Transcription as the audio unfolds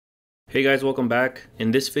Hey guys, welcome back.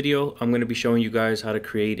 In this video, I'm going to be showing you guys how to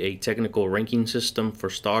create a technical ranking system for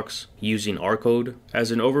stocks using R-code.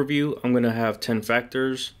 As an overview, I'm going to have 10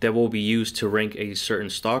 factors that will be used to rank a certain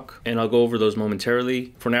stock, and I'll go over those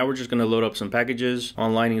momentarily. For now, we're just going to load up some packages.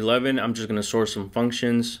 On line 11, I'm just going to source some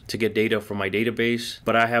functions to get data from my database,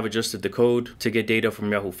 but I have adjusted the code to get data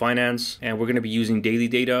from Yahoo Finance, and we're going to be using daily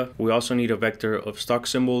data. We also need a vector of stock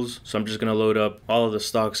symbols, so I'm just going to load up all of the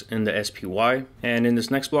stocks in the SPY. And in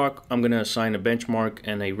this next block, I'm going to assign a benchmark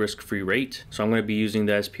and a risk-free rate. So I'm going to be using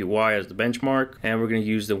the SPY as the benchmark, and we're going to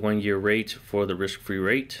use the 1-year rate for the risk-free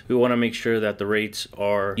rate. We want to make sure that the rates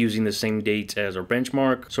are using the same dates as our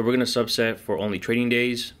benchmark. So we're going to subset for only trading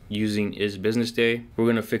days using is business day. We're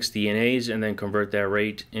going to fix the NAs and then convert that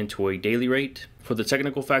rate into a daily rate. For the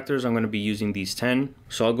technical factors, I'm going to be using these 10.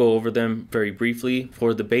 So I'll go over them very briefly.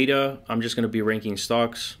 For the beta, I'm just going to be ranking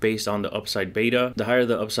stocks based on the upside beta. The higher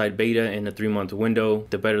the upside beta in a 3-month window,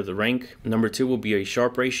 the better the rank. Number 2 will be a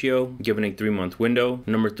Sharpe ratio given a 3-month window.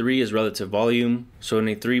 Number 3 is relative volume. So in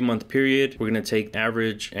a 3-month period, we're going to take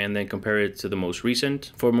average and then compare it to the most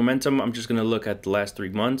recent. For momentum, I'm just going to look at the last 3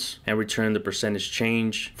 months and return the percentage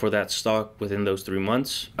change for that stock within those 3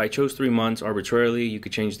 months. I chose 3 months arbitrarily. You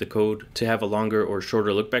could change the code to have a longer or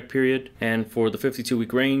shorter look back period. And for the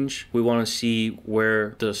 52-week range, we want to see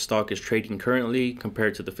where the stock is trading currently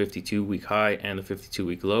compared to the 52-week high and the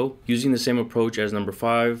 52-week low. Using the same approach as number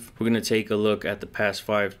 5, we're going to take a look at the past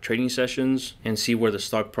 5 trading sessions and see where the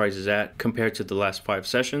stock price is at compared to the last 5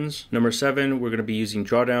 sessions. Number 7, we're going to be using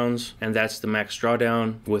drawdowns, and that's the max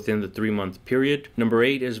drawdown within the 3-month period. Number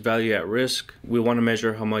 8 is value at risk. We want to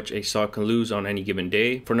measure how much a stock can lose on any given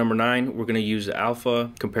day. For number 9, we're going to use the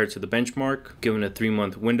alpha compared to the benchmark given a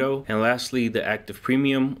 3-month window. And lastly, the active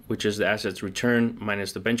premium, which is the assets return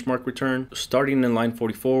minus the benchmark return. Starting in line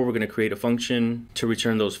 44, we're going to create a function to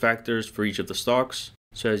return those factors for each of the stocks.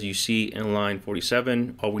 So as you see in line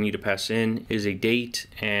 47, all we need to pass in is a date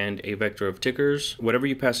and a vector of tickers. Whatever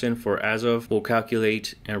you pass in for as of, we'll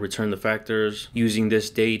calculate and return the factors using this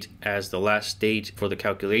date as the last date for the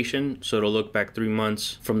calculation. So it'll look back 3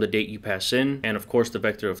 months from the date you pass in, and of course the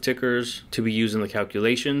vector of tickers to be used in the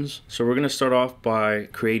calculations. So we're going to start off by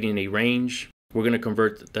creating a range. We're going to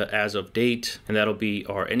convert the as of date, and that'll be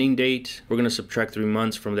our ending date. We're going to subtract 3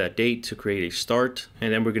 months from that date to create a start,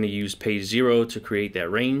 and then we're going to use page 0 to create that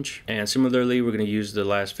range. And similarly, we're going to use the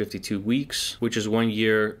last 52 weeks, which is 1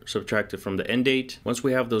 year subtracted from the end date. Once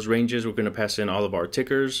we have those ranges, we're going to pass in all of our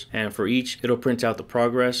tickers, and for each, it'll print out the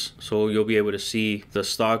progress, so you'll be able to see the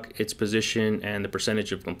stock, its position, and the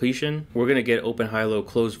percentage of completion. We're going to get open, high, low,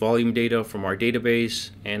 close volume data from our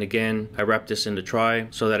database, and again, I wrap this into try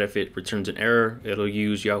so that if it returns an error, it'll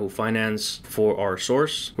use Yahoo Finance for our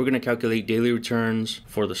source. We're going to calculate daily returns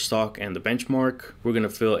for the stock and the benchmark. We're going to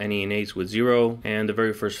fill any NAs with 0. And the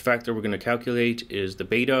very first factor we're going to calculate is the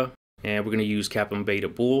beta. And we're going to use Kaplan beta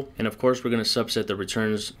bool. And of course, we're going to subset the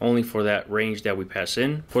returns only for that range that we pass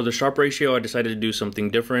in. For the Sharpe ratio, I decided to do something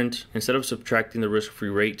different. Instead of subtracting the risk-free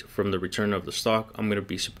rate from the return of the stock, I'm going to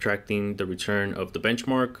be subtracting the return of the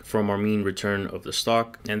benchmark from our mean return of the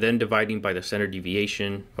stock, and then dividing by the standard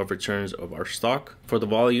deviation of returns of our stock. For the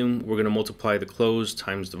volume, we're going to multiply the close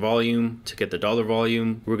times the volume to get the dollar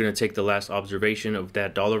volume. We're going to take the last observation of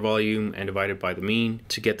that dollar volume and divide it by the mean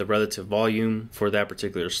to get the relative volume for that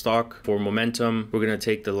particular stock. For momentum, we're going to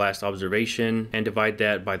take the last observation and divide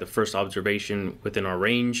that by the first observation within our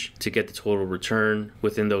range to get the total return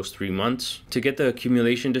within those 3 months. To get the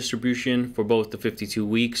accumulation distribution for both the 52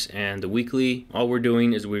 weeks and the weekly, all we're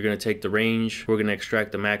doing is we're going to take the range, we're going to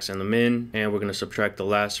extract the max and the min, and we're going to subtract the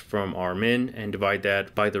last from our min and divide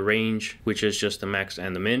that by the range, which is just the max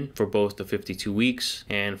and the min for both the 52 weeks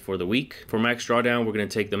and for the week. For max drawdown, we're going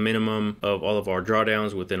to take the minimum of all of our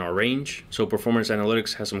drawdowns within our range. So Performance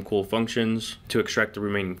Analytics has some cool functions to extract the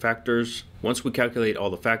remaining factors. Once we calculate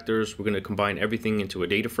all the factors, we're going to combine everything into a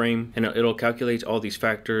data frame, and it'll calculate all these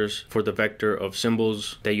factors for the vector of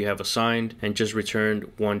symbols that you have assigned and just return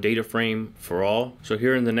one data frame for all. So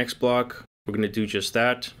here in the next block, we're going to do just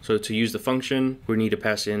that. So to use the function, we need to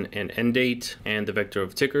pass in an end date and the vector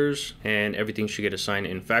of tickers, and everything should get assigned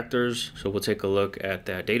in factors. So we'll take a look at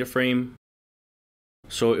that data frame.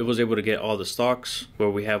 So it was able to get all the stocks where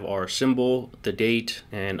we have our symbol, the date,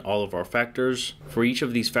 and all of our factors. For each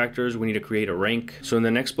of these factors, we need to create a rank. So in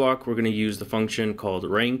the next block, we're going to use the function called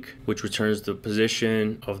rank, which returns the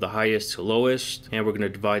position of the highest to lowest. And we're going to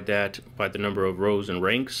divide that by the number of rows and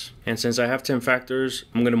ranks. And since I have 10 factors,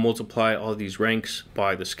 I'm going to multiply all these ranks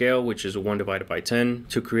by the scale, which is 1 divided by 10,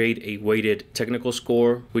 to create a weighted technical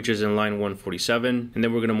score, which is in line 147. And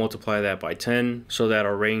then we're going to multiply that by 10 so that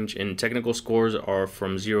our range in technical scores are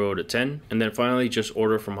from 0 to 10. And then finally, just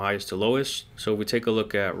order from highest to lowest. So if we take a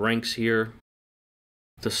look at ranks here,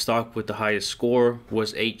 the stock with the highest score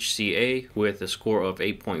was HCA with a score of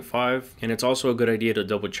 8.5. And it's also a good idea to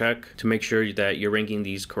double check to make sure that you're ranking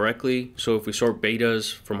these correctly. So if we sort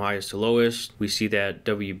betas from highest to lowest, we see that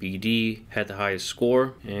WBD had the highest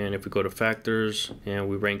score. And if we go to factors and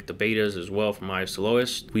we rank the betas as well from highest to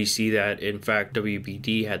lowest, we see that in fact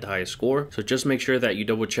WBD had the highest score. So just make sure that you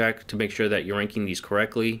double check to make sure that you're ranking these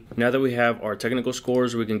correctly. Now that we have our technical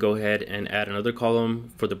scores, we can go ahead and add another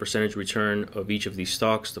column for the percentage return of each of these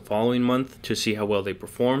stocks the following month to see how well they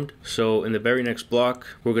performed. So in the very next block,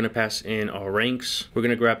 we're going to pass in our ranks. We're going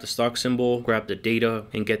to grab the stock symbol, grab the data,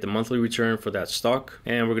 and get the monthly return for that stock.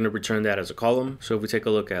 And we're going to return that as a column. So if we take a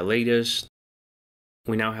look at latest,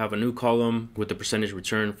 we now have a new column with the percentage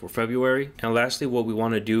return for February. And lastly, what we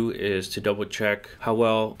want to do is to double check how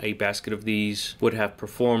well a basket of these would have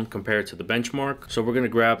performed compared to the benchmark. So we're going to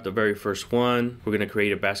grab the very first one. We're going to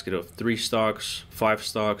create a basket of 3 stocks, 5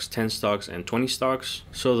 stocks, 10 stocks, and 20 stocks.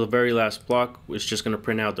 So the very last block is just going to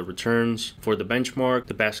print out the returns for the benchmark,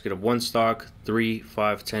 the basket of 1 stock, 3,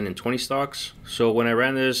 5, 10, and 20 stocks. So when I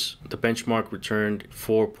ran this, the benchmark returned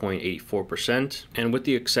 4.84%. And with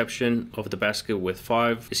the exception of the basket with 5,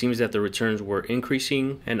 it seems that the returns were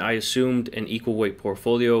increasing, and I assumed an equal weight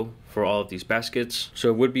portfolio for all of these baskets. So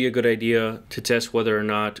it would be a good idea to test whether or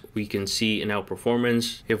not we can see an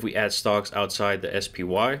outperformance if we add stocks outside the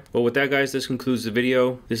SPY. But with that, guys, this concludes the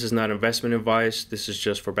video. This is not investment advice. This is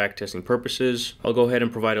just for backtesting purposes. I'll go ahead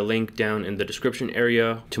and provide a link down in the description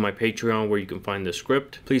area to my Patreon where you can find the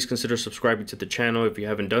script. Please consider subscribing to the channel if you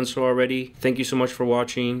haven't done so already. Thank you so much for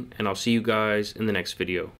watching, and I'll see you guys in the next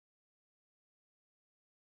video.